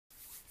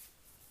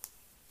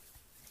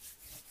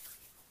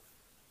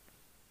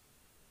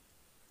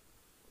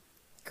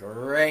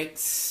Great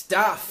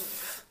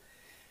stuff.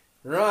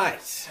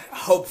 Right.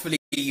 Hopefully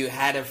you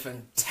had a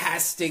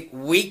fantastic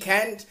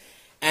weekend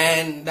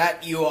and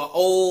that you are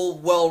all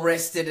well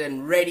rested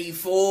and ready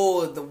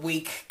for the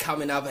week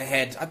coming up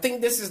ahead. I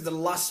think this is the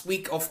last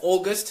week of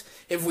August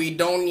if we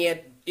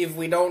don't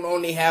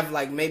only have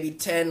like maybe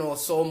 10 or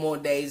so more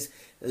days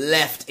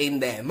left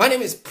in there. My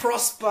name is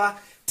Prosper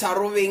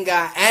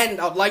Taruvinga, and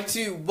I'd like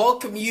to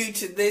welcome you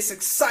to this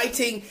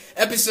exciting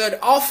episode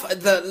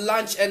of the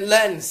Lunch and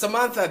Learn.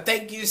 Samantha,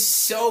 thank you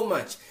so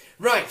much.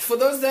 Right, for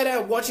those that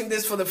are watching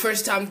this for the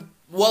first time,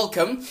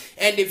 welcome.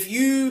 And if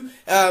you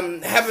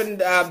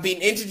haven't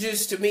been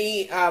introduced to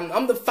me,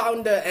 I'm the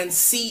founder and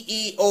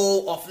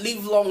CEO of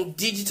Live Long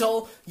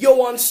Digital, your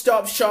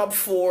one-stop shop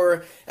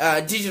for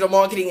digital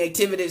marketing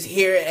activities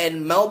here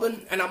in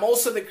Melbourne. And I'm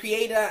also the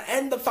creator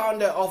and the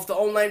founder of the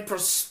Online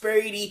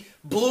Prosperity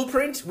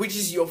Blueprint, which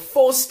is your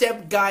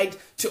 4-step guide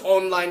to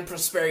online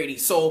prosperity.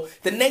 So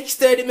the next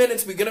 30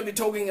 minutes, we're going to be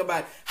talking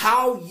about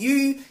how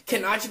you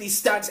can actually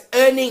start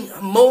earning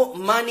more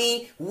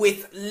money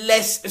with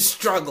less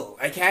struggle.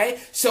 Okay,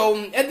 so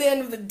at the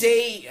end of the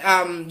day,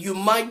 you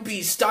might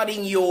be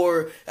starting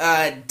your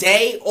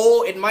day,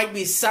 or it might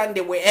be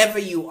Sunday wherever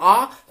you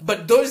are.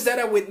 But those that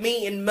are with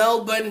me in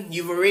Melbourne,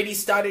 you've already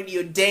started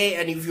your day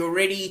and you've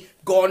already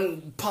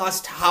gone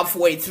past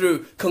halfway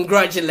through.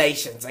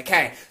 Congratulations.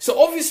 Okay,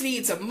 so obviously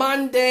it's a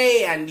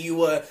Monday and you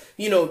were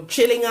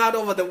chilling out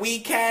over the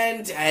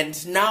weekend,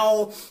 and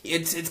now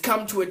it's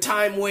come to a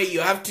time where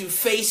you have to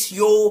face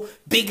your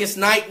biggest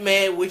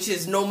nightmare, which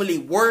is normally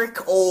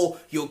work or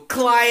your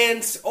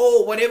clients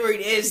or whatever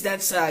it is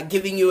that's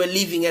giving you a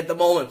living at the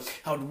moment.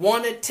 I would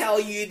want to tell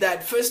you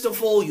that first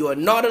of all, you are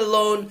not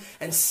alone,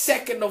 and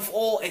second of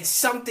all, it's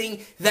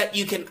something that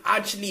you can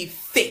actually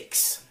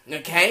fix.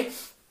 Okay,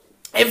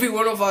 every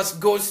one of us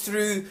goes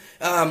through,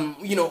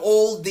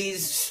 all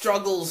these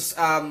struggles,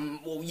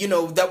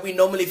 that we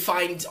normally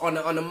find on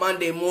a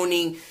Monday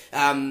morning,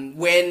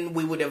 when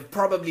we would have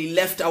probably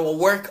left our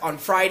work on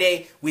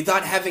Friday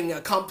without having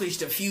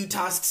accomplished a few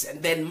tasks,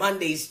 and then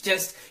Monday's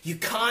you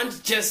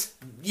can't just,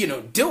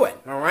 do it,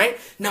 all right?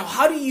 Now,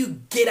 how do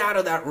you get out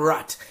of that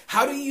rut?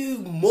 How do you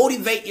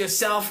motivate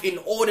yourself in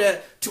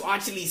order to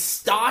actually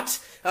start,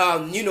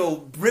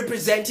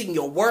 representing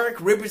your work,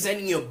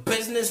 representing your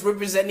business,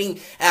 representing,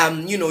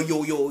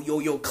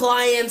 your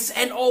clients,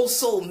 and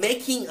also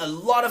making a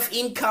lot of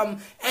income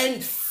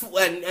and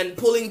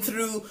pulling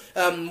through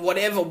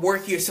whatever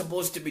work you're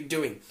supposed to be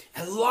doing?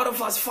 A lot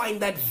of us find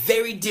that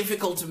very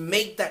difficult to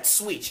make that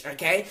switch,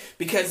 okay?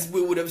 Because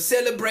we would have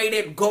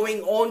celebrated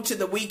going on to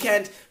the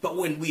weekend, but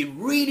when we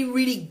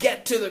really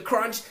get to the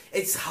crunch,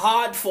 it's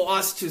hard for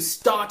us to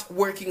start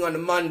working on a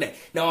Monday.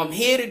 Now, I'm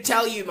here to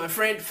tell you, my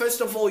friend, first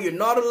of all, you're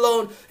not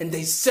alone, and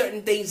there's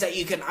certain things that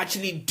you can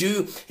actually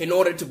do in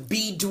order to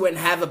do and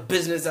have a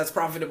business that's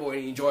profitable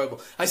and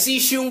enjoyable. I see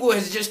Shungu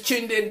has just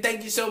tuned in.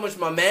 Thank you so much,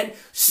 my man.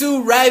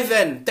 Sue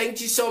Raven,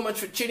 thank you so much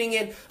for tuning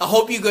in. I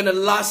hope you're gonna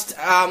last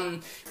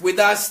with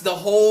us the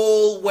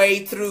whole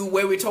way through,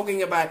 where we're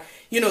talking about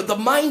the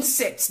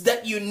mindsets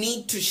that you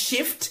need to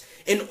shift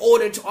in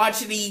order to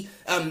actually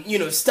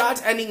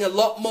start earning a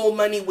lot more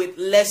money with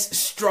less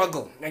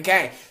struggle.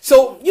 Okay,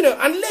 so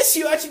unless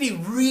you actually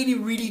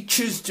really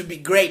choose to be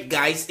great,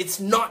 guys, it's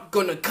not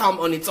gonna come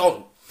on its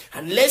own.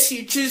 Unless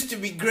you choose to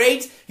be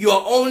great, you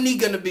are only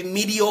gonna be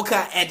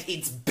mediocre at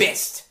its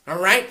best. All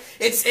right,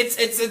 it's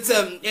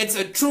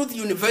a truth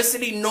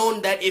universally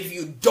known that if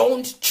you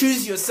don't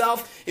choose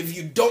yourself, if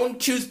you don't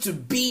choose to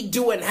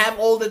do and have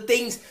all the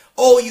things,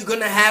 all you're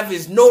gonna have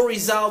is no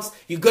results.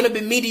 You're gonna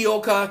be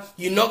mediocre.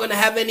 You're not gonna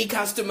have any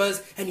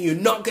customers, and you're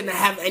not gonna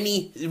have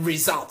any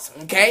results.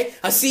 Okay,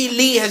 I see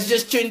Lee has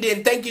just tuned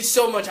in. Thank you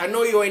so much. I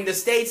know you're in the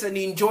States and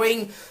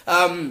enjoying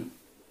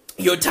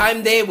your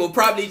time there. We'll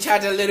probably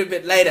chat a little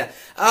bit later.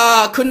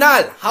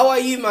 Kunal, how are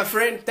you, my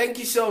friend? Thank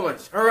you so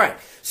much. All right,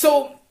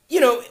 so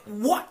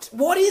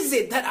what is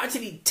it that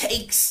actually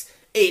takes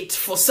it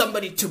for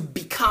somebody to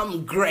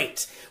become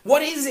great?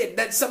 What is it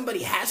that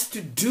somebody has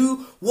to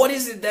do? What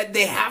is it that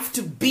they have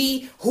to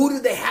be? Who do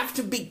they have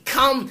to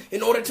become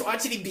in order to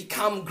actually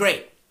become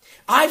great?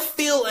 I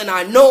feel and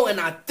I know and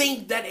I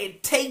think that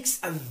it takes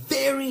a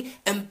very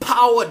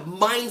empowered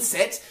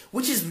mindset,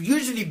 which is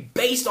usually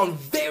based on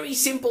very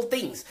simple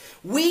things.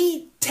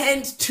 We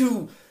tend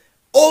to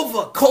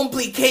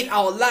overcomplicate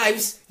our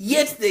lives,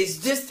 yet there's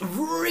just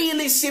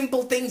really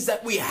simple things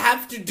that we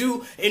have to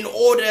do in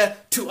order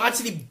to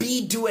actually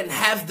do and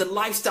have the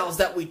lifestyles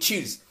that we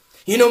choose.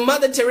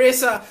 Mother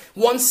Teresa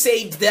once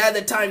said the other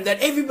time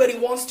that everybody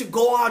wants to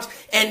go out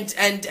and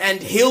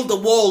heal the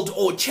world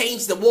or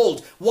change the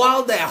world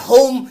while their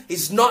home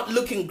is not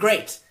looking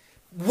great.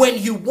 When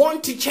you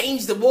want to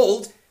change the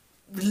world,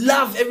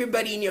 love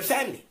everybody in your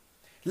family.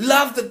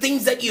 Love the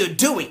things that you're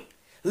doing.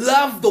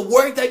 Love the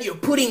work that you're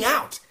putting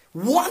out.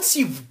 Once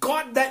you've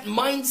got that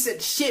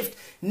mindset shift,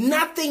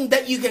 nothing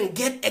that you can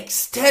get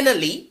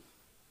externally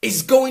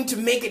is going to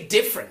make a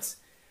difference.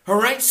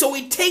 All right. So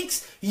it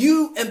takes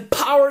you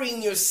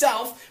empowering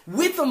yourself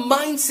with a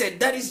mindset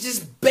that is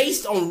just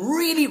based on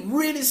really,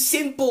 really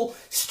simple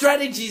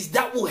strategies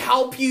that will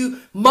help you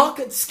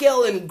market,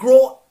 scale, and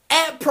grow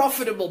a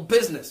profitable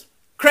business.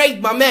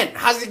 Craig, my man,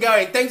 how's it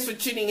going? Thanks for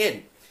tuning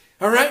in.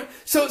 All right.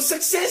 So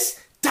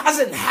success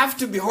doesn't have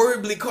to be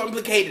horribly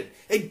complicated.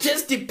 It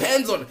just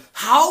depends on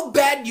how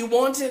bad you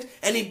want it,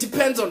 and it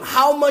depends on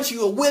how much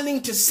you are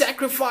willing to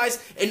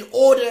sacrifice in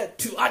order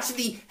to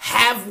actually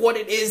have what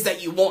it is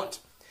that you want.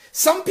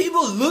 Some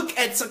people look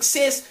at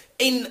success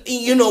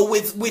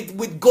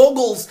with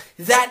goggles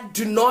that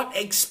do not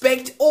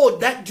expect or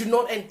that do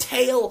not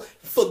entail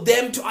for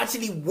them to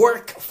actually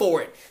work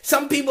for it.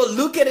 Some people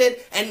look at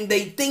it and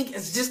they think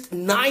it's just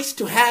nice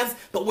to have,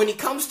 but when it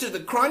comes to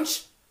the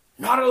crunch,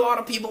 not a lot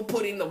of people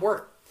put in the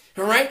work.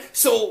 All right.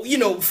 So,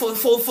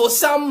 for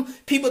some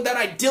people that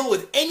I deal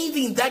with,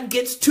 anything that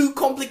gets too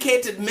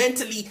complicated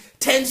mentally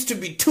tends to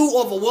be too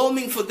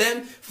overwhelming for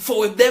them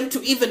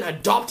to even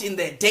adopt in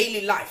their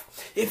daily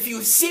life. If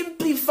you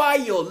simplify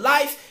your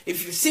life,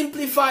 if you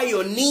simplify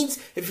your needs,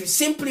 if you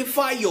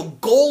simplify your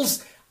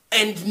goals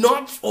and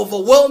not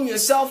overwhelm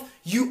yourself,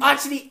 you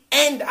actually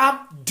end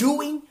up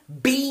doing,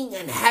 being,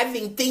 and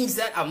having things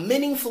that are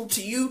meaningful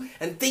to you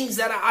and things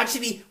that are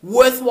actually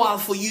worthwhile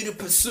for you to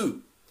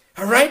pursue.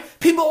 All right.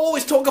 People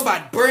always talk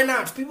about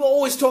burnout. People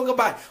always talk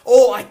about,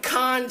 oh, I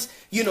can't,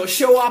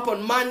 show up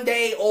on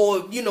Monday,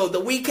 or,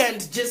 the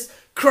weekend just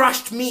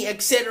crushed me,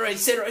 etc.,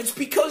 etc. It's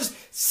because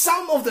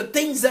some of the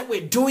things that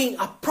we're doing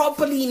are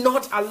properly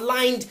not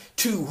aligned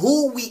to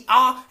who we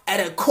are at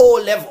a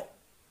core level.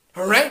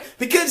 All right.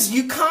 Because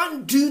you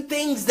can't do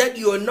things that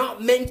you are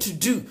not meant to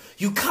do.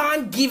 You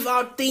can't give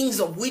out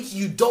things of which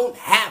you don't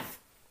have.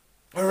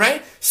 All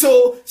right.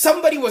 So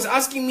somebody was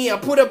asking me, I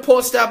put a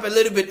post up a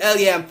little bit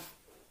earlier,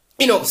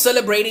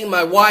 celebrating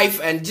my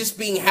wife and just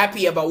being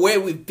happy about where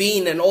we've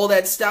been and all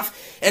that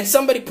stuff. And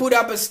somebody put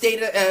up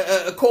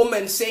a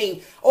comment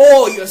saying,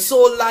 oh, you're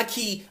so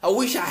lucky. I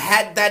wish I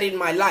had that in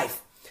my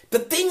life. The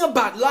thing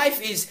about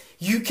life is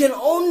you can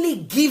only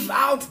give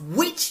out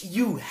which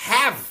you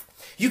have.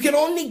 You can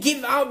only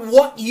give out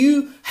what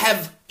you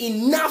have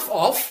enough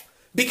of,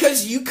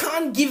 because you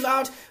can't give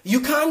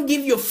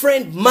your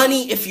friend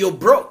money if you're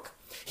broke.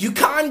 You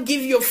can't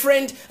give your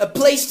friend a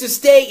place to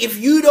stay if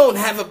you don't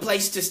have a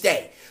place to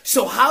stay.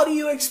 So how do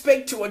you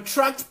expect to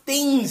attract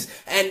things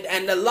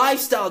and a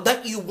lifestyle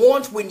that you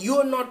want when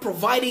you're not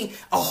providing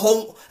a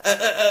home,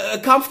 a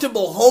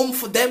comfortable home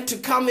for them to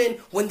come in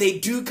when they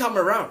do come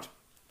around?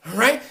 All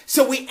right.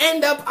 So we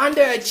end up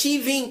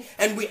underachieving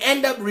and we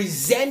end up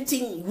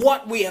resenting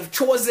what we have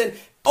chosen,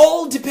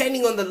 all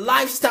depending on the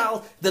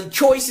lifestyle, the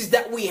choices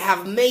that we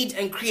have made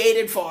and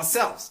created for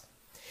ourselves.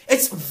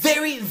 It's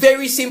very,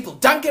 very simple.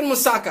 Duncan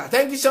Musaka,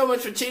 thank you so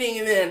much for tuning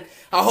in.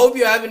 I hope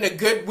you're having a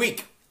good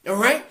week. All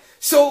right.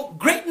 So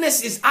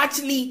greatness is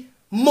actually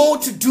more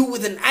to do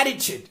with an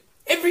attitude.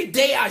 Every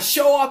day I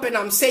show up and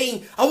I'm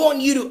saying, I want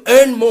you to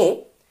earn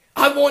more.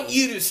 I want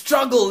you to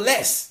struggle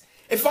less.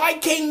 If I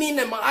came in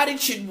and my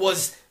attitude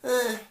was,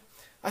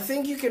 I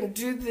think you can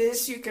do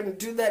this, you can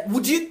do that,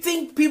 would you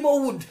think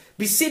people would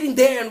be sitting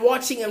there and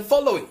watching and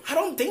following? I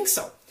don't think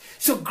so.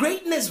 So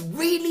greatness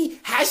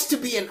really has to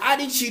be an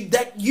attitude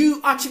that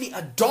you actually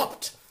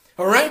adopt.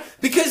 All right?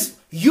 Because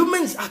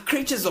humans are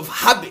creatures of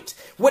habit.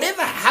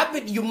 Whatever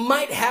habit you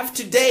might have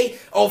today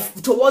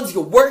towards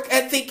your work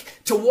ethic,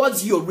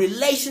 towards your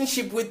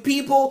relationship with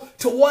people,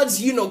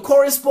 towards,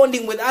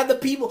 corresponding with other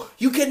people,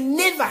 you can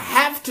never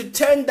have to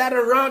turn that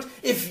around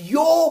if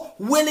your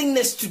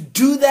willingness to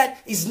do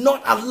that is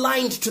not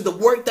aligned to the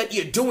work that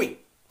you're doing.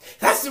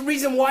 That's the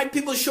reason why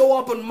people show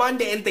up on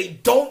Monday and they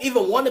don't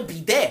even want to be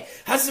there.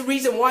 That's the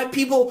reason why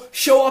people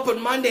show up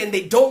on Monday and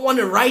they don't want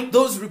to write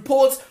those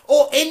reports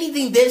or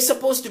anything they're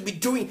supposed to be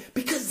doing,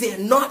 because they're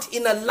not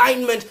in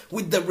alignment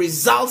with the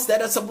results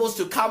that are supposed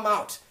to come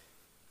out.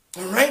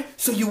 All right.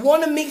 So you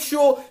want to make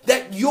sure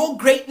that your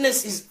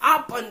greatness is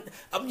up and,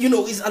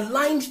 is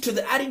aligned to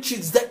the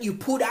attitudes that you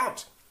put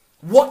out.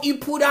 What you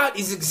put out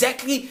is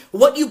exactly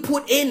what you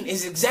put in,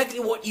 is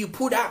exactly what you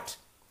put out.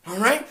 All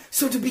right.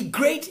 So to be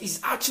great is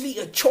actually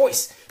a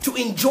choice. To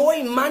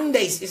enjoy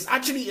Mondays is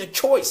actually a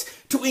choice.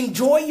 To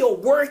enjoy your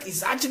work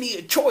is actually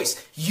a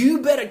choice.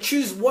 You better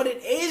choose what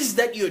it is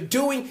that you're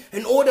doing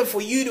in order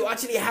for you to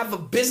actually have a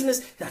business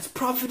that's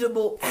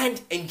profitable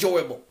and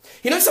enjoyable.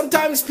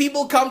 Sometimes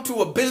people come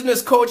to a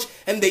business coach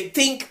and they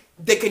think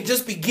they can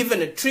just be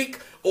given a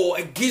trick or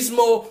a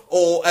gizmo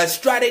or a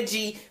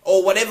strategy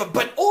or whatever.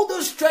 But all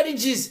those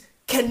strategies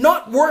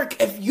cannot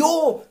work if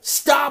your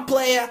star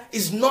player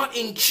is not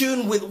in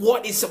tune with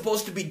what is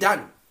supposed to be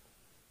done.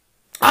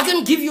 I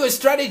can give you a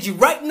strategy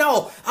right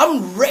now.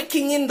 I'm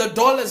raking in the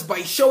dollars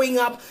by showing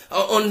up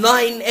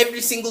online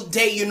every single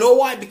day. You know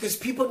why? Because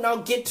people now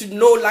get to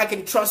know, like,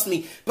 and trust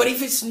me. But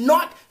if it's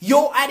not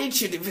your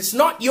attitude, if it's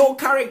not your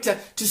character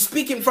to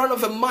speak in front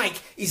of a mic,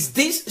 is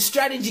this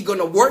strategy going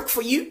to work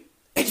for you?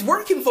 It's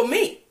working for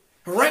me.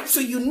 Right? So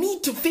you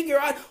need to figure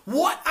out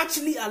what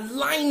actually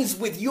aligns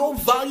with your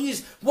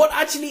values, what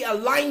actually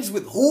aligns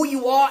with who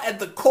you are at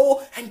the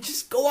core, and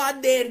just go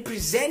out there and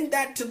present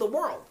that to the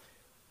world.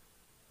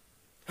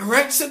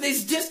 Alright, so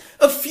there's just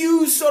a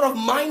few sort of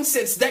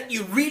mindsets that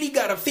you really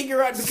got to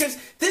figure out, because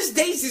these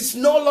days it's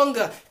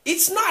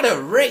not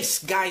a race,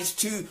 guys,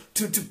 to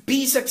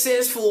be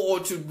successful or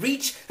to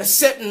reach a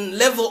certain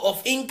level of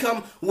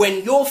income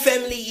when your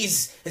family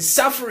is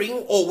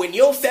suffering, or when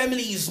your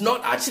family is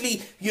not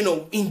actually,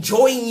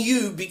 enjoying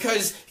you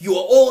because you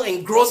are all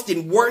engrossed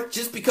in work,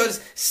 just because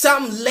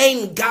some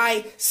lame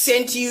guy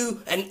sent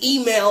you an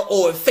email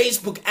or a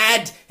Facebook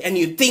ad and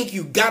you think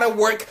you gotta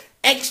work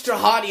extra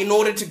hard in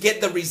order to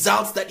get the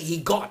results that he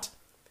got.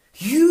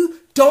 You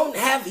don't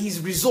have his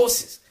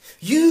resources.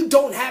 You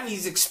don't have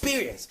his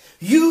experience.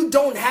 You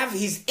don't have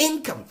his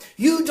income.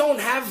 You don't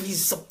have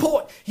his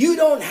support. You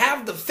don't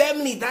have the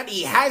family that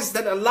he has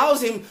that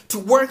allows him to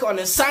work on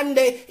a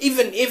Sunday,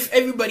 even if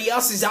everybody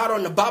else is out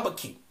on a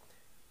barbecue.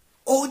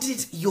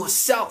 Audit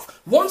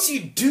yourself. Once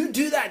you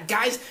do that,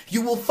 guys,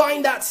 you will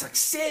find out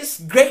success,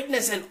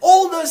 greatness, and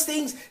all those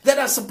things that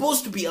are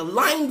supposed to be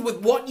aligned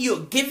with what you're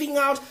giving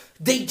out,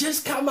 they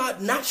just come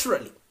out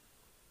naturally.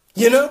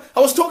 I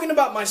was talking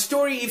about my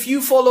story. If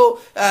you follow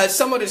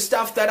some of the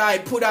stuff that I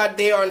put out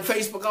there on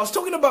Facebook, I was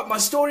talking about my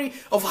story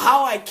of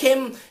how I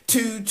came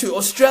to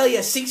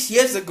Australia 6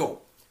 years ago.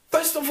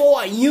 First of all,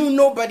 I knew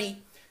nobody.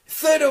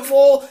 Third of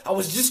all, I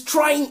was just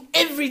trying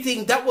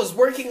everything that was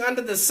working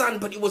under the sun,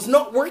 but it was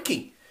not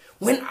working.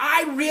 When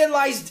I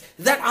realized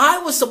that I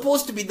was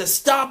supposed to be the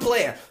star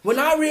player, when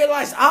I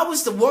realized I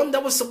was the one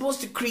that was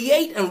supposed to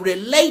create and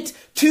relate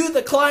to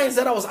the clients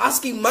that I was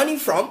asking money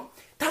from,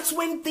 that's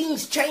when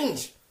things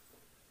changed.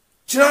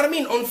 Do you know what I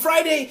mean? On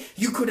Friday,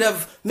 you could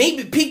have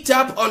maybe picked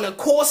up on a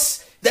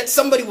course that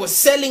somebody was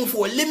selling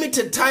for a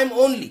limited time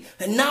only.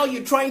 And now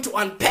you're trying to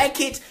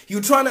unpack it,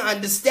 you're trying to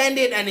understand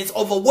it, and it's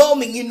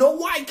overwhelming. You know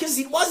why? Because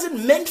it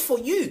wasn't meant for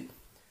you.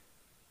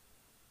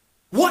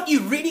 What you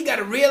really got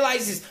to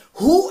realize is,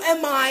 who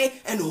am I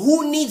and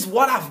who needs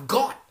what I've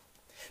got?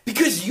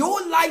 Because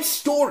your life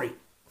story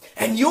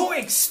and your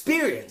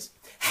experience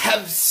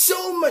have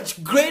so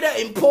much greater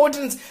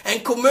importance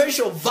and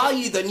commercial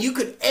value than you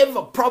could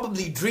ever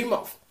probably dream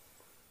of.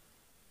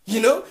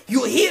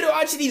 You're here to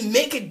actually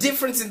make a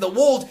difference in the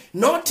world,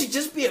 not to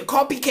just be a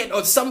copycat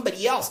of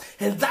somebody else.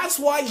 And that's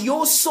why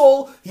your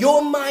soul,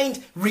 your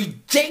mind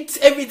rejects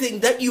everything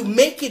that you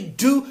make it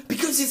do,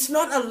 because it's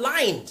not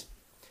aligned.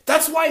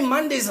 That's why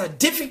Mondays are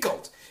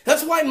difficult.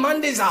 That's why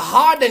Mondays are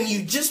hard and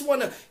you just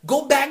want to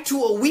go back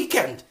to a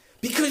weekend,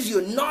 because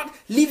you're not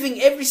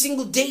living every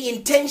single day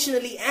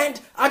intentionally and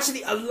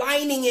actually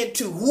aligning it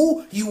to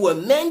who you were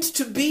meant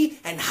to be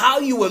and how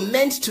you were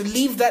meant to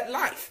live that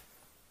life.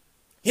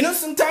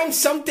 Sometimes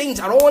some things,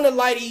 I don't want to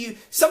lie to you,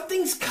 some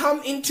things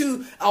come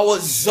into our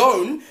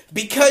zone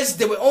because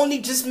they were only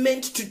just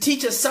meant to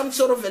teach us some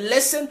sort of a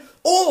lesson,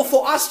 or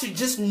for us to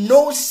just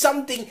know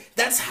something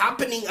that's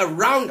happening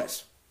around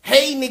us.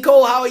 Hey,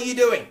 Nicole, how are you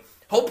doing?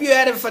 Hope you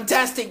had a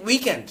fantastic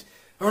weekend.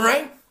 All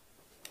right?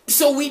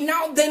 So we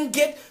now then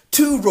get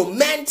too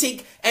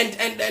romantic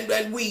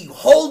and we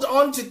hold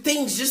on to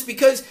things just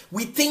because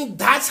we think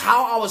that's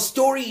how our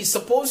story is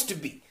supposed to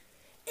be.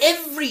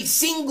 Every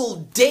single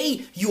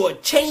day you are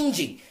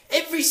changing.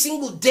 Every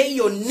single day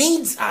your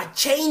needs are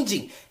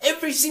changing.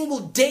 Every single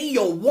day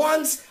your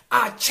wants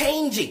are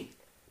changing.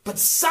 But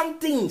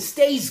something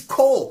stays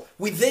core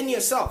within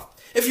yourself.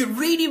 If you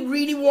really,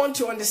 really want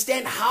to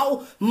understand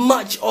how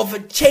much of a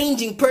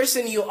changing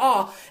person you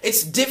are,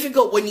 it's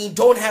difficult when you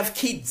don't have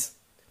kids.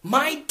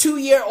 My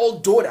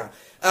 2-year-old daughter,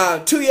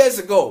 2 years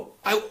ago,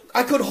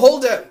 I could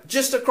hold her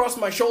just across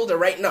my shoulder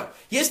right now.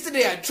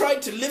 Yesterday I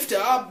tried to lift her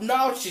up.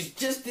 Now she's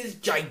just this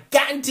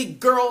gigantic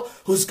girl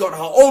who's got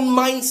her own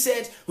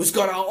mindset, who's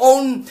got her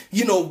own,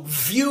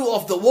 view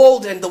of the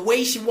world and the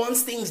way she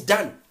wants things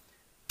done.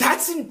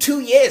 That's in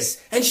 2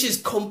 years, and she's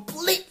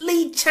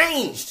completely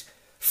changed.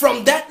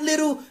 From that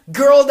little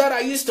girl that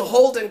I used to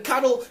hold and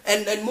cuddle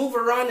and move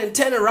around and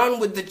turn around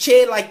with the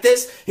chair like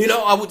this.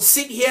 I would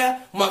sit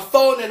here, my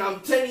phone, and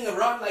I'm turning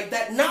around like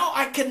that. Now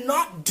I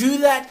cannot do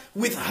that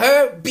with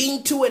her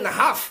being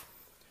 2.5.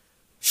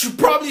 She'll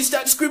probably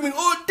start screaming,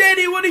 "Oh,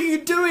 Daddy, what are you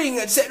doing?"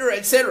 etc.,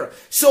 etc.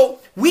 So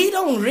we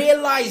don't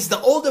realize, the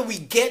older we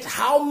get,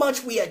 how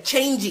much we are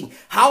changing,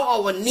 how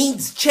our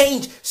needs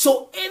change.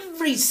 So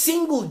every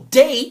single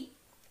day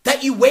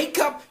that you wake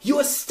up, you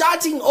are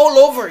starting all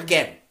over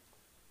again.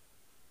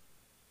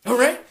 All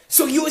right?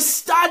 So you're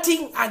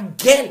starting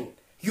again.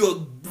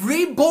 You're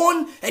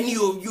reborn and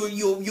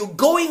you're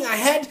going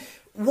ahead.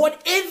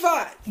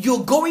 Whatever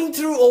you're going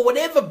through, or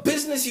whatever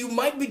business you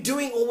might be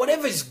doing, or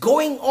whatever is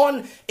going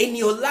on in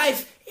your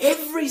life,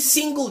 every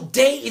single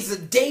day is a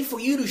day for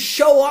you to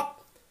show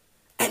up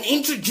and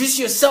introduce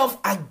yourself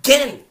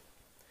again.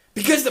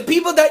 Because the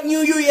people that knew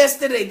you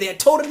yesterday, they're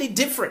totally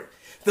different.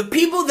 The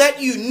people that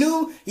you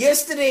knew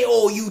yesterday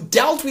or you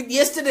dealt with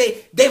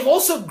yesterday, they've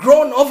also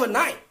grown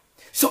overnight.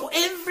 So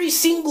every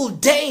single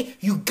day,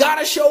 you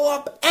gotta show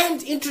up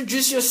and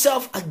introduce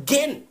yourself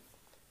again.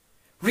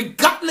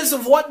 Regardless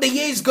of what the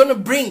year is going to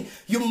bring,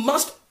 you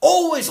must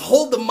always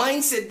hold the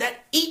mindset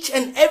that each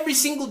and every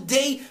single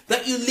day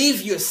that you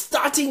live, you're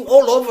starting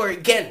all over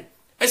again.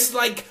 It's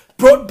like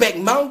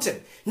Broadback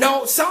Mountain.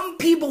 Now, some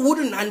people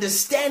wouldn't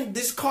understand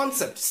this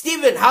concept.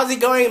 Steven, how's it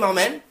going, my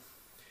man?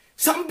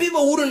 Some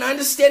people wouldn't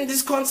understand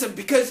this concept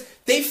because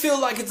they feel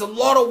like it's a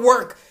lot of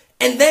work.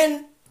 And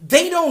then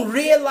they don't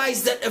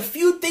realize that a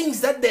few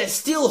things that they're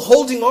still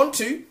holding on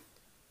to,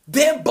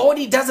 their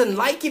body doesn't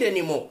like it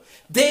anymore.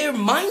 Their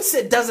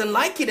mindset doesn't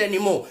like it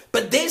anymore.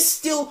 But they're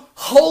still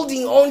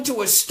holding on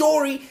to a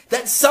story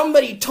that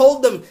somebody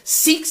told them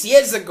 6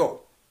 years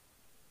ago.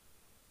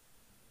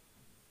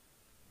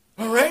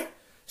 Alright?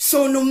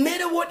 So no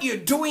matter what you're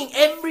doing,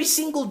 every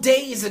single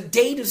day is a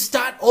day to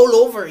start all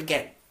over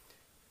again.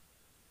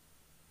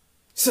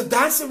 So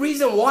that's the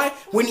reason why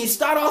when you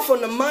start off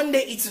on a Monday,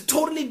 it's a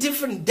totally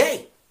different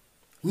day.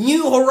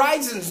 New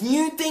horizons,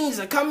 new things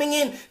are coming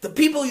in. The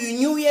people you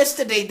knew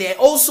yesterday, they're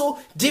also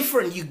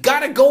different. You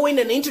gotta go in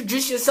and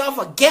introduce yourself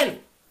again.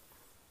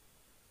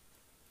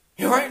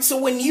 Alright, so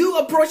when you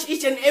approach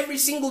each and every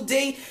single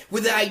day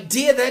with the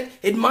idea that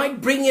it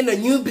might bring in a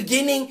new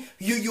beginning,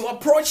 you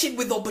approach it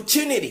with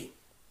opportunity.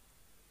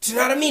 Do you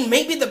know what I mean?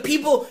 Maybe the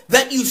people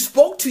that you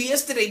spoke to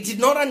yesterday did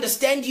not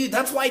understand you.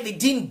 That's why they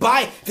didn't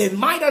buy. They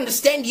might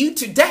understand you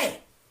today.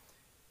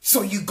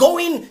 So you go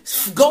in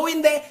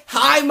there.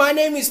 Hi, my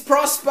name is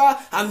Prosper.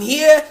 I'm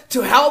here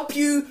to help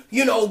you,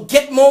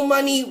 get more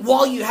money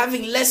while you're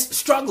having less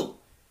struggle.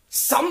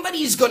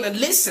 Somebody is going to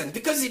listen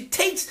because it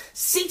takes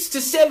 6 to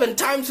 7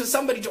 times for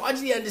somebody to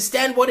actually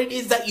understand what it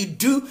is that you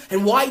do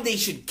and why they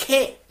should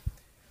care.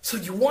 So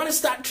you want to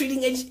start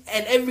treating each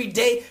and every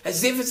day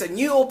as if it's a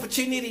new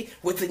opportunity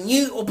with a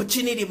new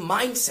opportunity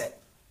mindset.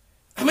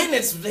 I mean,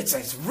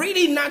 it's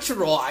really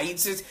natural.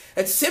 It's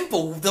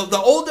simple. The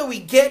older we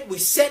get, we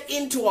set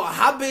into our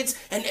habits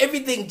and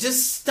everything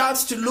just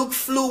starts to look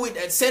fluid,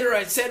 etc.,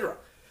 etc.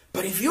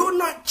 But if you're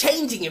not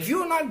changing, if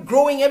you're not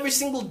growing every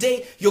single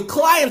day, your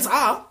clients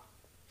are,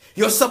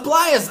 your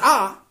suppliers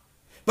are.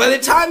 By the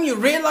time you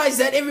realize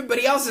that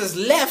everybody else has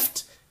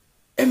left,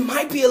 it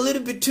might be a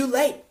little bit too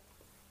late.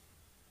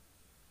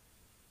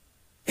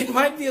 It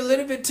might be a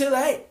little bit too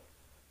late.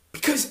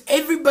 Because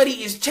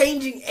everybody is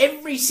changing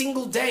every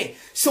single day.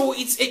 So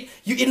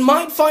it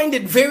might find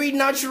it very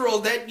natural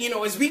that,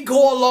 as we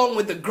go along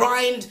with the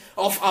grind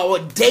of our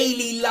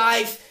daily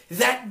life,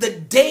 that the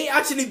day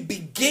actually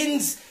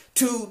begins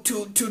to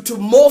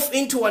morph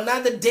into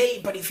another day.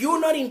 But if you're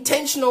not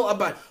intentional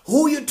about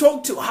who you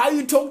talk to, how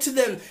you talk to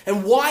them,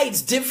 and why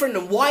it's different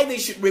and why they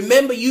should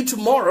remember you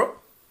tomorrow,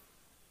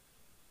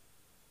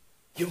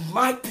 you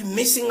might be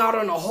missing out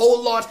on a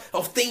whole lot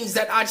of things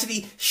that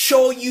actually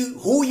show you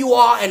who you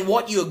are and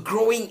what you're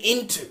growing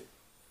into.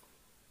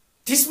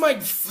 This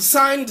might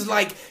sound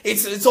like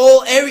it's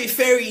all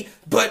airy-fairy,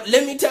 but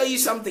let me tell you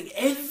something.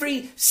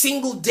 Every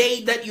single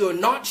day that you're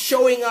not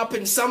showing up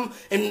in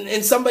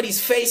somebody's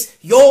face,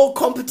 your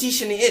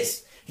competition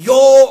is,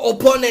 your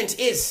opponent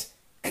is.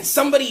 And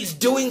somebody is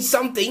doing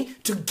something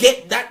to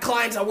get that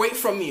client away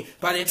from you.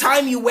 By the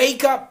time you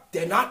wake up,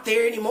 they're not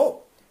there anymore.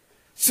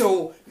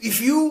 So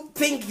if you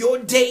think your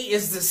day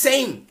is the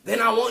same, then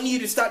I want you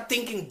to start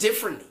thinking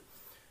differently.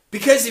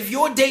 Because if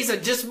your days are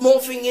just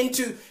morphing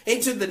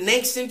into the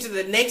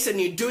next, and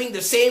you're doing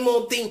the same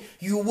old thing,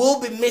 you will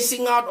be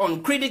missing out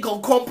on critical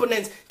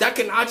components that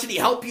can actually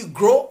help you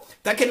grow,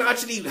 that can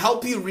actually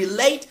help you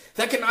relate,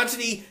 that can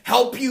actually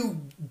help you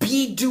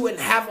do, and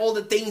have all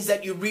the things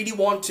that you really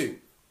want to.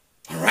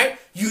 All right?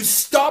 You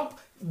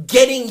stop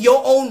getting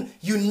your own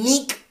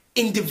unique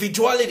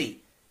individuality.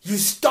 You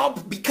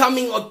stop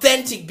becoming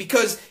authentic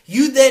because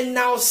you then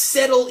now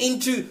settle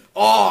into,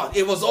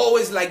 it was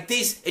always like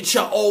this, it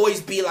shall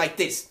always be like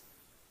this.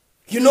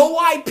 You know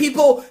why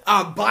people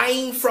are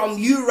buying from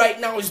you right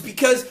now is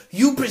because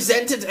you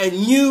presented a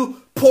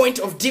new point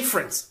of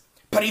difference.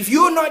 But if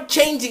you're not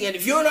changing, and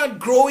if you're not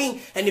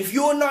growing, and if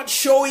you're not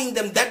showing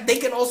them that they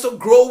can also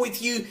grow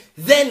with you,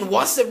 then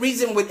what's the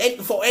reason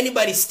for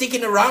anybody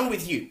sticking around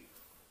with you?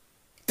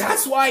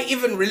 That's why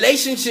even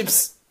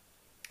relationships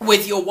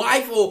with your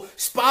wife or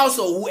spouse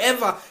or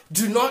whoever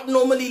do not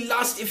normally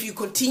last if you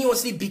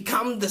continuously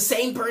become the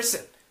same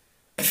person.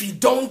 If you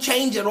don't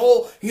change at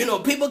all,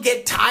 people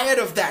get tired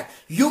of that.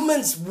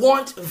 Humans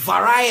want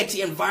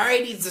variety, and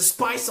variety is the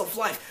spice of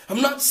life.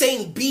 I'm not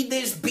saying be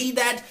this, be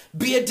that,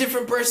 be a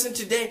different person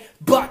today.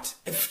 But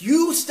if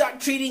you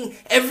start treating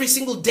every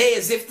single day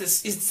as if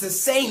it's the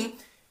same,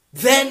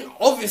 then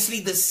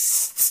obviously the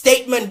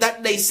statement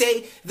that they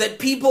say that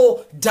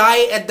people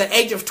die at the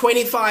age of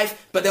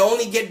 25, but they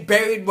only get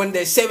buried when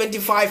they're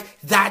 75,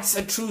 that's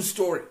a true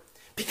story.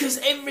 Because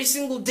every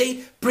single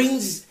day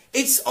brings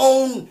its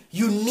own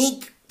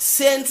unique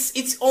sense,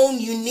 its own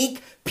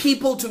unique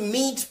people to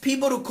meet,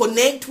 people to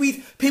connect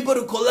with, people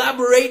to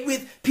collaborate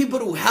with, people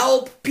to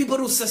help, people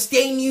to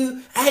sustain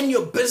you and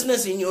your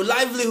business and your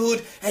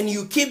livelihood, and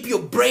you keep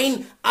your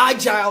brain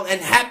agile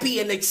and happy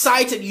and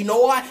excited. You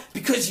know why?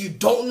 Because you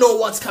don't know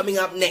what's coming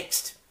up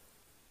next.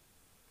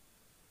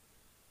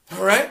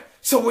 Alright?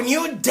 So when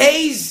your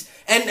days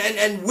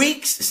and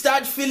weeks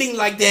start feeling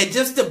like they're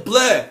just a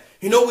blur,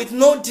 with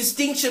no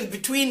distinction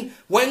between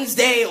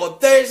Wednesday or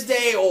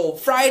Thursday or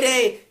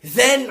Friday,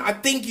 then I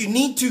think you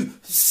need to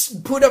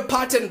put a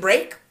pattern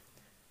break.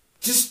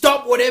 Just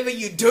stop whatever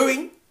you're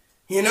doing,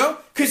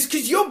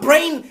 because your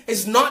brain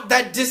is not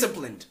that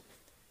disciplined.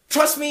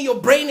 Trust me, your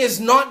brain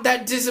is not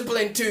that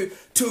disciplined to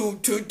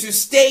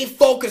stay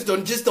focused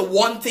on just the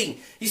one thing.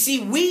 You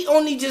see, we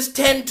only just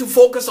tend to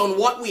focus on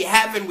what we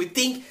have, and we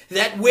think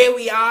that where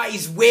we are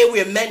is where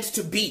we're meant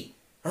to be.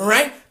 All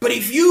right? But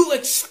if you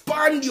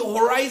expand your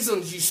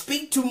horizons, you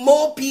speak to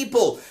more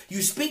people,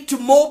 you speak to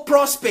more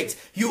prospects,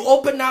 you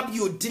open up,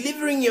 you're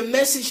delivering your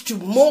message to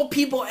more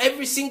people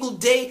every single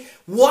day,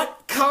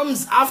 what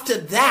comes after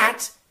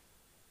that,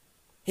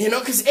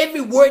 because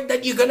every word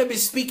that you're going to be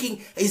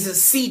speaking is a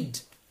seed.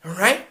 All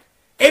right?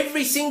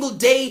 Every single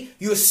day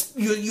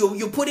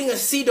you're putting a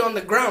seed on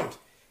the ground.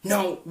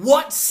 Now,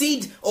 what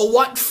seed or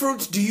what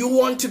fruit do you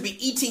want to be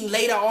eating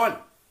later on?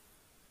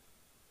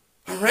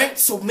 All right?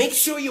 So make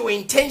sure you're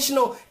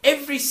intentional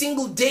every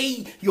single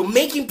day. You're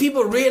making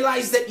people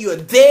realize that you're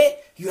there.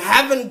 You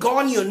haven't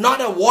gone. You're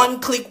not a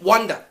one-click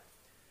wonder.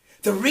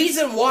 The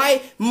reason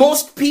why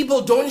most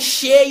people don't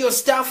share your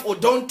stuff or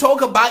don't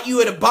talk about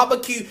you at a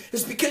barbecue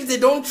is because they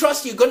don't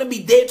trust you're going to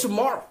be there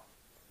tomorrow.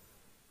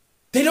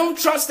 They don't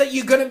trust that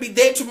you're going to be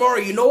there tomorrow.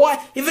 You know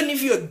what? Even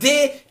if you're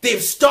there,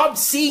 they've stopped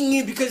seeing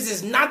you because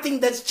there's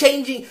nothing that's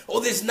changing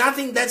or there's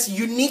nothing that's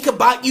unique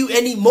about you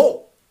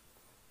anymore.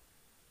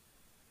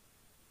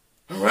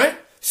 All right?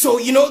 So,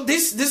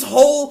 this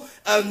whole,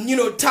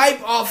 type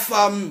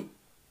of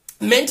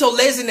mental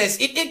laziness,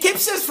 it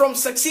keeps us from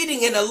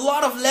succeeding in a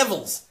lot of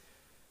levels.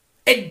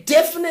 It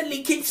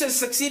definitely keeps us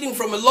succeeding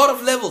from a lot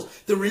of levels.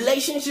 The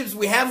relationships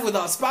we have with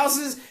our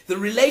spouses, the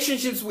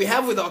relationships we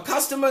have with our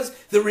customers,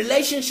 the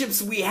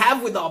relationships we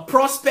have with our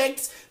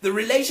prospects, the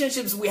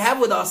relationships we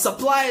have with our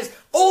suppliers,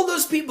 all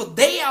those people,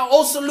 they are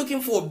also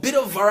looking for a bit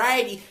of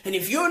variety. And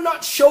if you're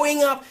not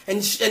showing up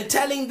and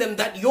telling them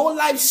that your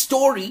life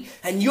story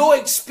and your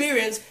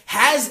experience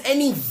has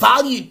any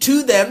value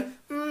to them,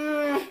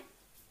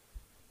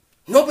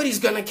 nobody's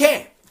going to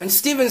care. And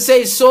Stephen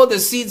says, sow the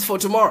seeds for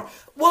tomorrow.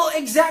 Well,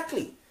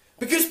 exactly.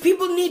 Because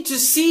people need to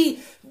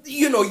see,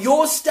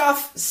 your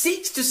stuff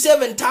 6 to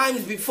 7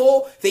 times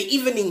before they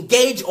even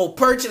engage or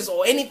purchase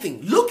or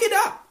anything. Look it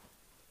up.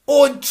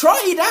 Or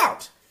try it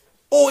out.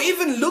 Or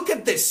even look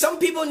at this. Some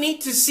people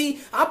need to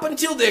see up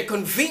until they're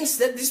convinced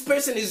that this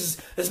person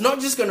is not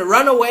just going to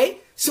run away.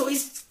 So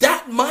it's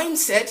that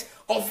mindset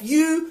of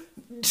you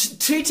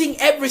treating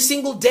every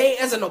single day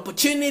as an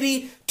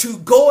opportunity to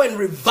go and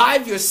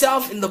revive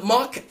yourself in the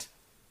market.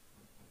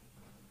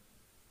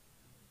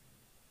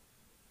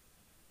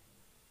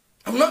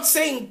 I'm not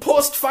saying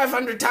post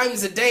 500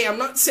 times a day. I'm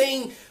not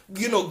saying,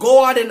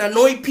 go out and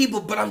annoy people.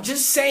 But I'm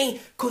just saying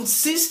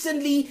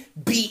consistently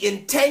be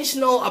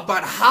intentional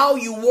about how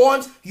you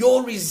want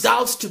your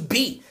results to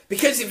be.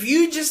 Because if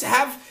you just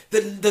have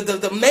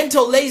the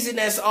mental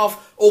laziness of,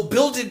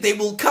 build it, they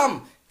will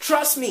come.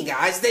 Trust me,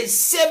 guys, there's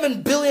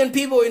 7 billion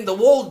people in the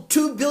world,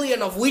 2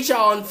 billion of which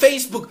are on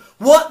Facebook.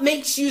 What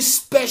makes you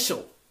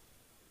special?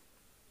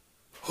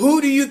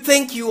 Who do you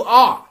think you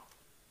are?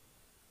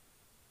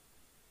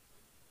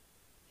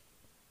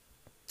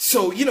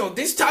 So,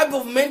 this type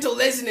of mental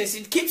laziness,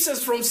 it keeps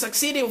us from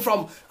succeeding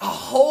from a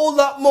whole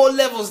lot more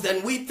levels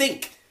than we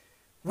think.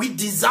 We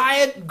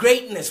desire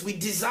greatness. We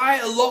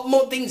desire a lot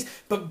more things.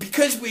 But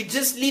because we're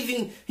just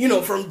living,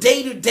 from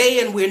day to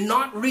day and we're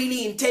not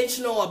really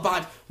intentional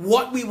about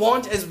what we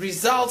want as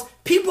results,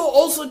 people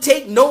also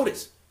take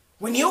notice.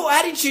 When your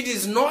attitude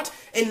is not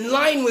in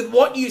line with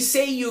what you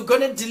say you're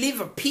going to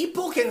deliver,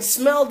 people can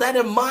smell that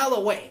a mile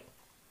away.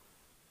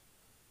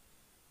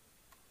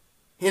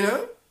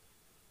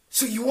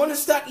 So you want to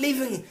start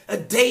living a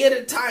day at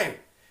a time.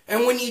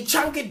 And when you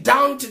chunk it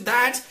down to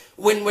that,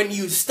 when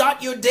you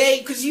start your day,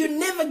 because you're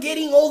never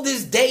getting all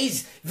these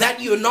days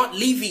that you're not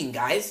living,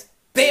 guys.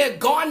 They're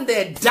gone,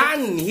 they're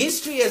done.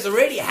 History has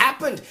already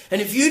happened.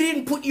 And if you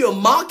didn't put your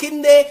mark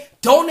in there,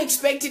 don't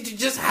expect it to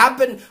just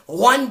happen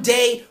one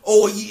day,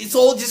 or it's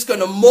all just going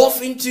to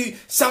morph into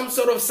some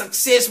sort of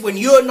success when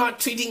you're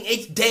not treating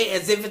each day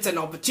as if it's an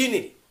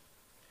opportunity.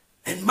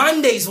 And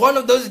Monday is one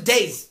of those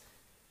days.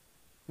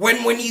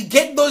 When you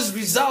get those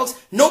results,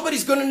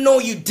 nobody's going to know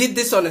you did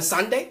this on a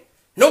Sunday.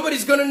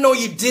 Nobody's going to know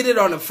you did it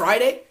on a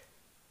Friday.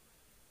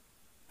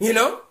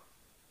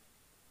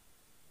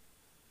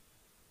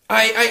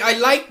 I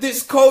like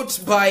this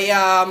quote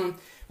by,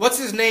 what's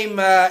his name?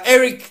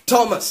 Eric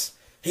Thomas.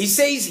 He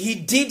says he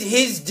did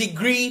his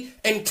degree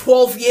in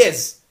 12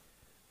 years.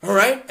 All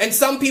right? And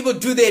some people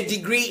do their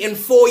degree in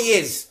 4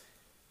 years.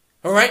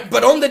 All right?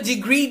 But on the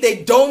degree,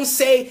 they don't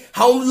say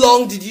how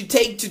long did you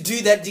take to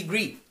do that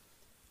degree.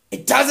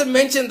 It doesn't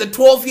mention the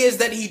 12 years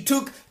that he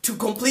took to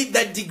complete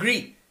that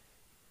degree.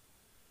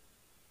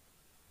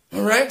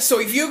 Alright, so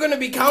if you're going to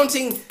be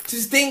counting to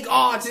think,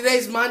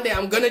 today's Monday,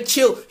 I'm going to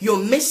chill, you're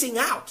missing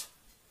out.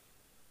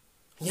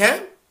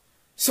 Yeah?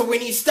 So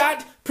when you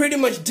start pretty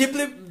much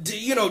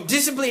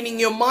disciplining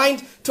your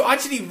mind to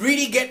actually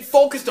really get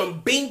focused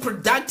on being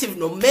productive,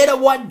 no matter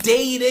what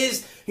day it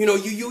is,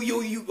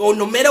 or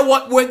no matter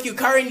what work you're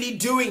currently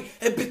doing,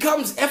 it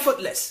becomes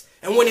effortless.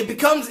 And when it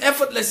becomes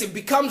effortless, it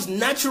becomes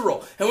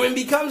natural. And when it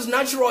becomes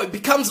natural, it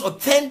becomes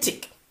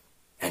authentic.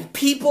 And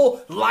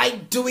people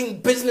like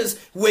doing business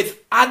with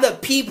other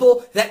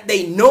people that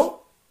they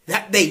know,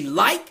 that they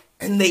like,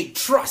 and they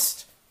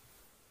trust.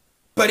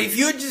 But if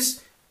you're just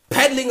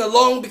pedaling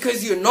along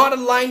because you're not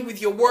aligned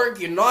with your work,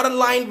 you're not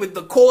aligned with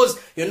the cause,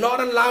 you're not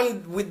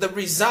aligned with the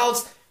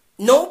results,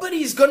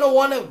 nobody's going to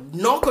want to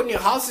knock on your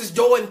house's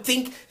door and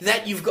think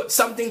that you've got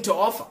something to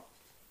offer.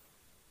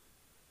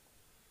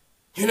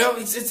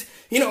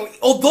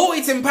 Although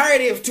it's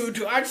imperative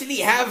to actually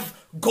have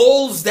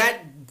goals that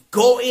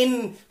go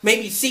in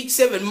maybe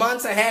 6-7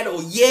 months ahead,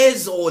 or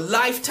years, or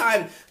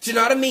lifetime, do you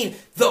know what I mean?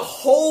 The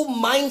whole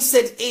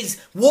mindset is,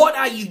 what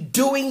are you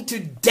doing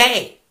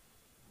today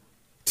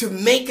to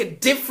make a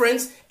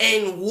difference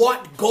in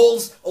what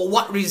goals or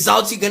what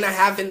results you're going to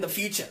have in the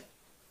future?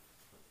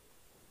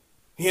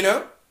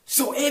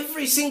 So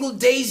every single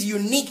day is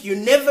unique. You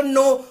never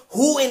know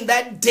who in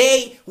that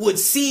day would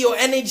see your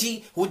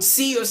energy, would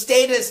see your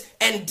status,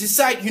 and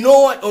decide, you know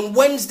what, on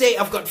Wednesday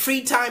I've got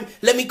free time,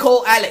 let me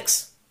call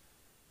Alex.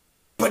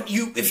 But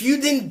if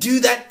you didn't do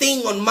that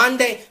thing on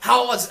Monday,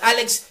 how was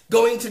Alex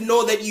going to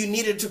know that you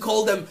needed to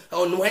call them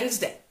on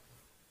Wednesday?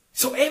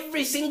 So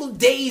every single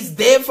day is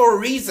there for a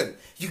reason.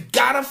 You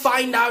gotta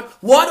find out,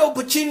 what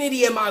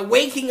opportunity am I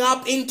waking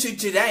up into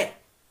today?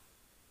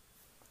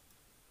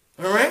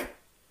 Alright?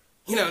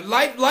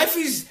 Life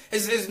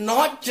is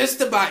not just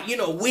about,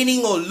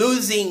 winning or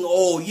losing,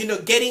 or,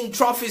 getting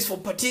trophies for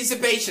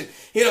participation.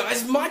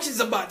 As much as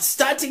about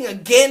starting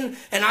again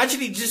and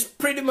actually just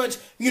pretty much,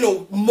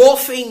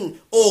 morphing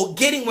or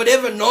getting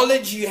whatever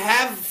knowledge you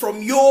have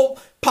from your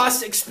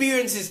past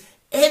experiences.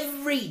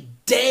 Every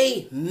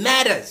day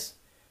matters.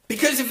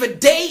 Because if a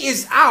day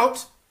is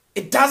out,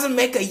 it doesn't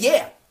make a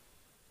year.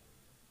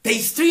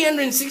 There's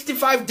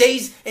 365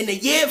 days in a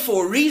year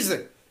for a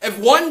reason. If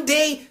one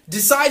day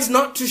decides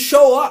not to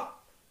show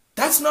up,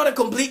 that's not a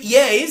complete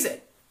year, is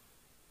it?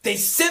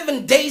 There's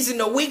 7 days in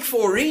a week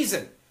for a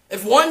reason.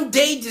 If one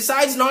day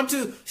decides not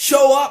to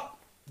show up,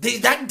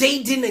 that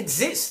day didn't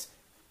exist.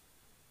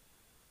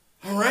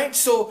 Alright,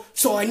 so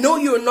I know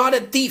you're not a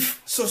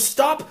thief. So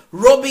stop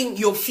robbing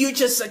your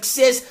future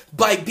success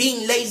by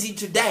being lazy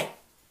today.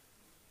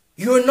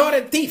 You're not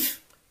a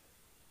thief.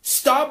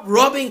 Stop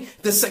robbing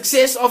the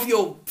success of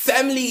your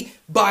family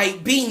by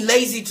being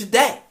lazy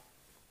today.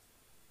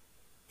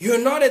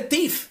 You're not a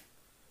thief.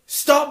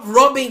 Stop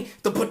robbing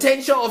the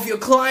potential of your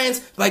clients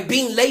by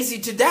being lazy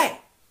today.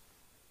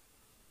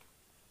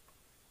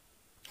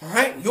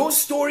 Alright, your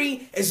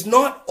story is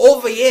not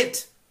over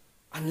yet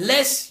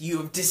unless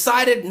you've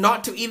decided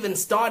not to even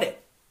start it.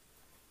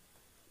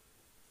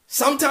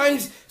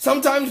 Sometimes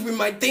we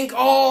might think,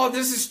 oh,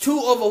 this is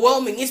too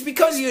overwhelming. It's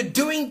because you're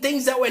doing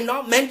things that were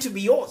not meant to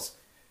be yours.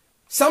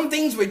 Some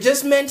things were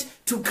just meant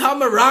to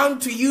come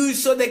around to you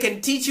so they can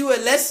teach you a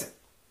lesson.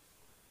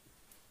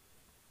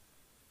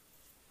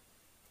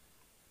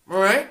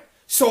 Alright?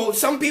 So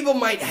some people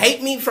might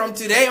hate me from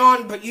today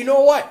on, but you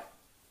know what?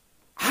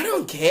 I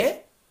don't care.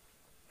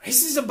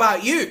 This is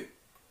about you.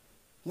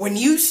 When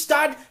you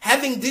start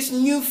having this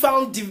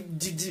newfound,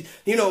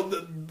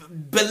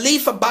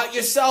 belief about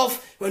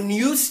yourself, when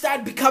you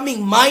start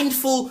becoming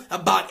mindful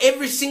about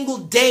every single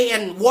day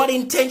and what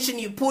intention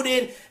you put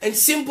in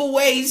simple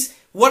ways,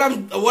 what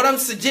I'm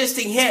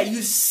suggesting here,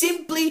 you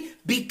simply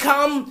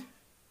become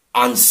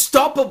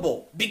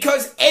unstoppable,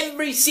 because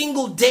every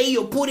single day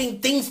you're putting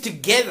things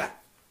together.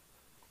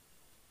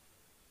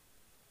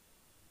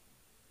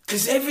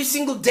 Because every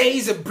single day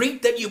is a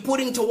brick that you're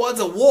putting towards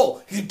a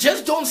wall. You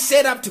just don't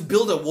set up to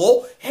build a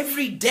wall.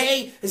 Every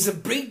day is a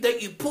brick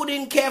that you put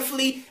in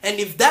carefully, and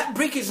if that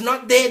brick is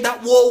not there,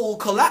 that wall will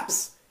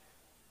collapse.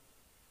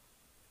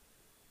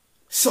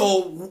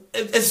 So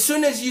as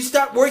soon as you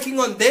start working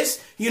on this,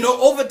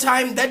 over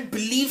time that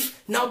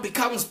belief now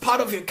becomes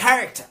part of your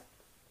character.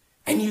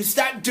 And you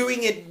start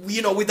doing it,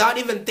 without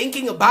even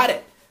thinking about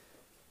it.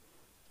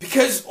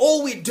 Because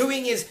all we're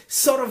doing is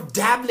sort of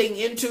dabbling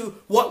into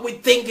what we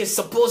think is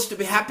supposed to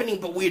be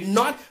happening, but we're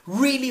not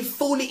really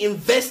fully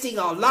investing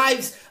our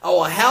lives,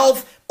 our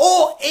health,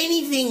 or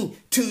anything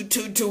to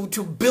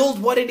build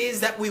what it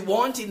is that we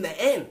want in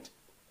the end.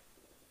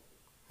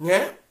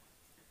 Yeah?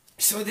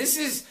 So this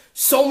is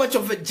so much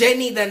of a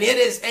journey than it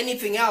is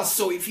anything else.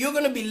 So if you're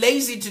going to be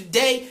lazy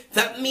today,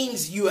 that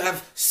means you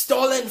have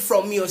stolen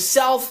from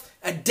yourself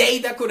a day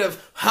that could have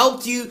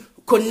helped you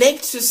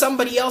connect to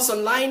somebody else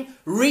online,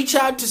 reach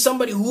out to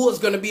somebody who was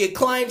going to be a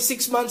client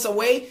 6 months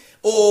away,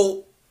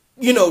 or,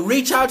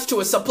 reach out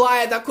to a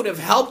supplier that could have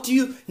helped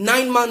you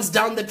 9 months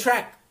down the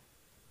track.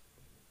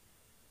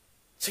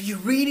 So you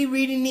really,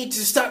 really need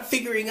to start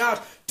figuring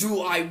out,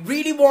 do I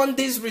really want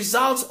these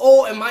results,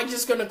 or am I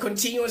just going to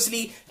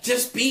continuously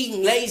just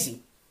being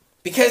lazy?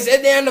 Because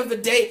at the end of the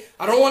day,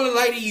 I don't want to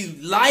lie to you,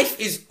 life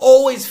is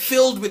always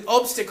filled with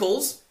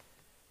obstacles.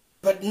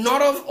 But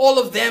not all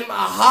of them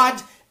are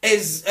hard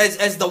as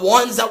the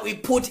ones that we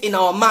put in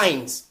our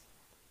minds.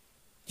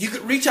 You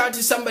could reach out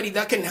to somebody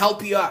that can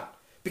help you out.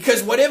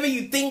 Because whatever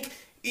you think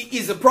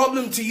is a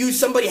problem to you,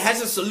 somebody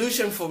has a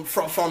solution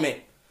from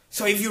it.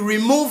 So if you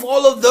remove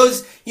all of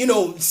those,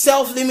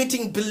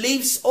 self-limiting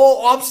beliefs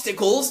or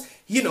obstacles,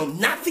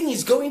 nothing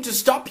is going to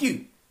stop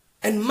you.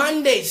 And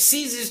Monday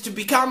ceases to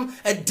become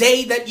a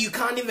day that you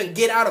can't even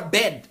get out of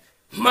bed.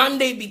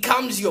 Monday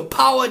becomes your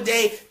power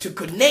day to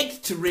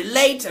connect, to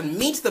relate, and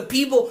meet the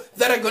people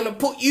that are going to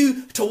put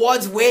you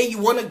towards where you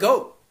want to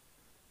go.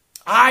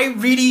 I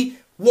really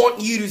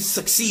want you to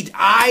succeed.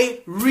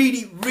 I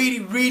really, really,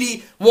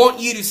 really want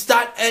you to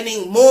start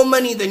earning more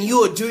money than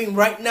you are doing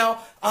right now.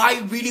 I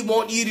really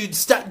want you to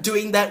start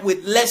doing that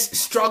with less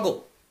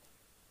struggle.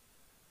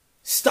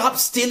 Stop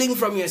stealing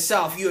from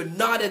yourself. You're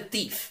not a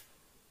thief.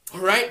 All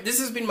right, this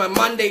has been my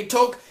Monday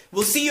talk.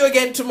 We'll see you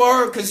again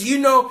tomorrow because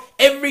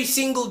every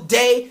single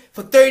day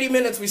for 30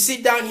 minutes we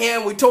sit down here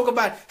and we talk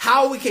about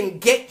how we can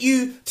get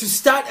you to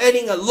start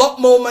earning a lot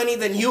more money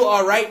than you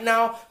are right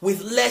now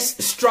with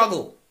less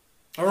struggle.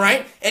 All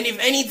right, and if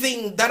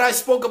anything that I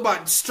spoke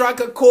about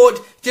struck a chord,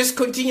 just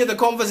continue the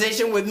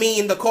conversation with me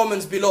in the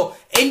comments below.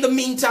 In the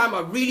meantime,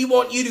 I really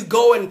want you to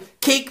go and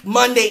kick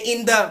Monday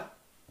in the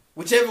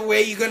whichever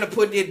way you're going to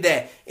put it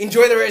there.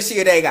 Enjoy the rest of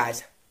your day,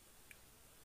 guys.